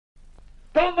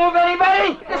Don't move,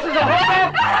 anybody! This is a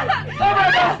holdup! Over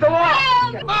against the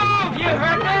wall! Move! You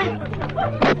heard me?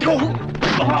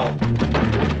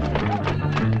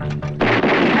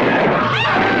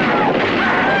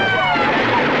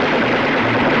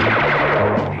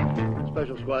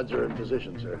 Special squads are in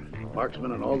position, sir.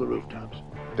 Marksmen on all the rooftops.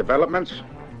 Developments?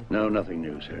 No, nothing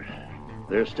new, sir.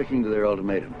 They're sticking to their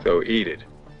ultimatum. So eat it.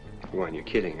 Go on, you're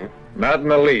kidding, huh? Not in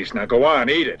the least. Now go on,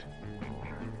 eat it.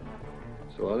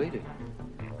 So I'll eat it.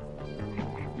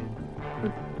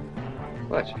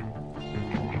 Watch.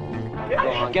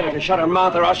 Get her to shut her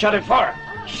mouth or I'll shut it for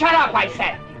her. Shut up, I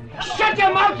said! Shut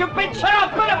your mouth, you bitch! Shut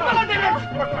up! Put a bullet in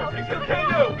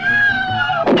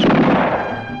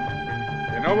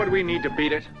it! You know what we need to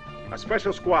beat it? A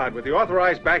special squad with the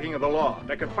authorized backing of the law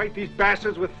that can fight these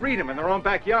bastards with freedom in their own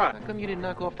backyard. How come you didn't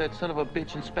knock off that son of a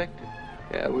bitch inspector?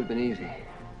 Yeah, it would have been easy.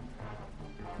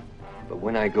 But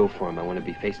when I go for him, I want to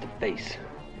be face to face.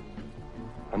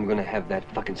 I'm gonna have that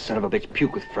fucking son of a bitch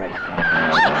puke with fright. No,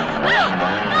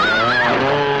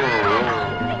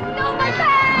 my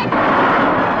bag!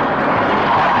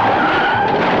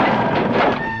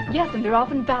 Yes, and they're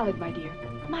often valid, my dear.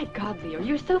 My God, Leo,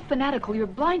 you're so fanatical, you're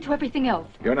blind to everything else.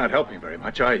 You're not helping very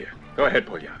much, are you? Go ahead,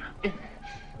 Poliana.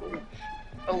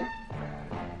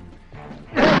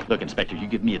 Look, Inspector, you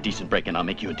give me a decent break and I'll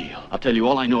make you a deal. I'll tell you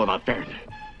all I know about Farrinder.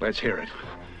 Let's hear it.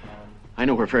 I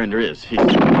know where Farrinder is. He's...